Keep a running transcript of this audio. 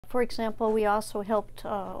For example, we also helped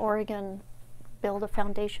Oregon build a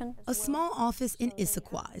foundation. A small office in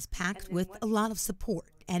Issaquah is packed with a lot of support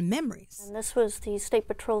and memories. And this was the State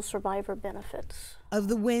Patrol Survivor Benefits. Of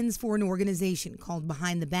the wins for an organization called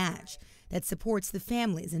Behind the Badge that supports the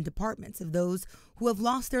families and departments of those who have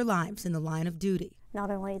lost their lives in the line of duty. Not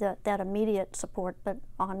only that immediate support, but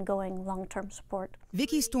ongoing long-term support.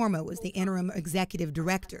 Vicki Stormo is the interim executive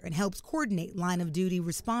director and helps coordinate line of duty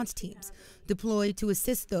response teams deployed to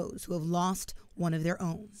assist those who have lost one of their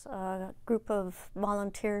own. A group of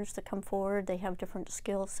volunteers that come forward, they have different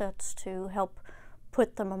skill sets to help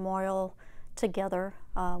put the memorial together,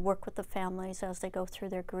 work with the families as they go through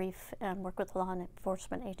their grief, and work with law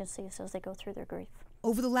enforcement agencies as they go through their grief.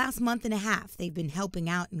 Over the last month and a half, they've been helping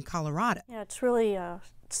out in Colorado. Yeah, it's really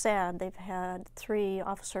sad. They've had 3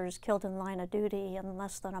 officers killed in line of duty in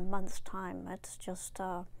less than a month's time. It's just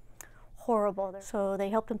horrible. So they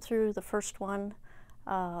helped them through the first one.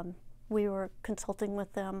 We were consulting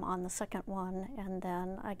with them on the second one, and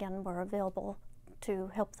then again we're available to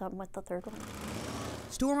help them with the third one.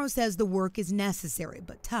 Stormo says the work is necessary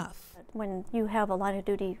but tough. When you have a line of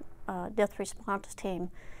duty death response team,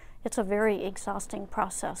 it's a very exhausting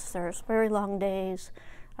process. There's very long days.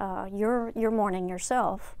 You're mourning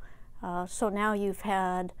yourself. So now you've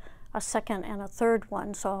had a second and a third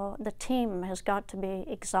one, so the team has got to be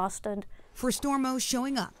exhausted. For Stormo,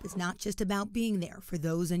 showing up is not just about being there for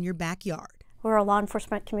those in your backyard. We're a law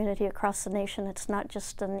enforcement community across the nation. It's not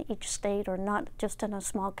just in each state or not just in a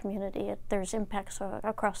small community. There's impacts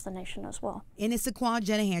across the nation as well. In Issaquah,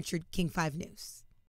 Jenna Hanchard, King 5 News.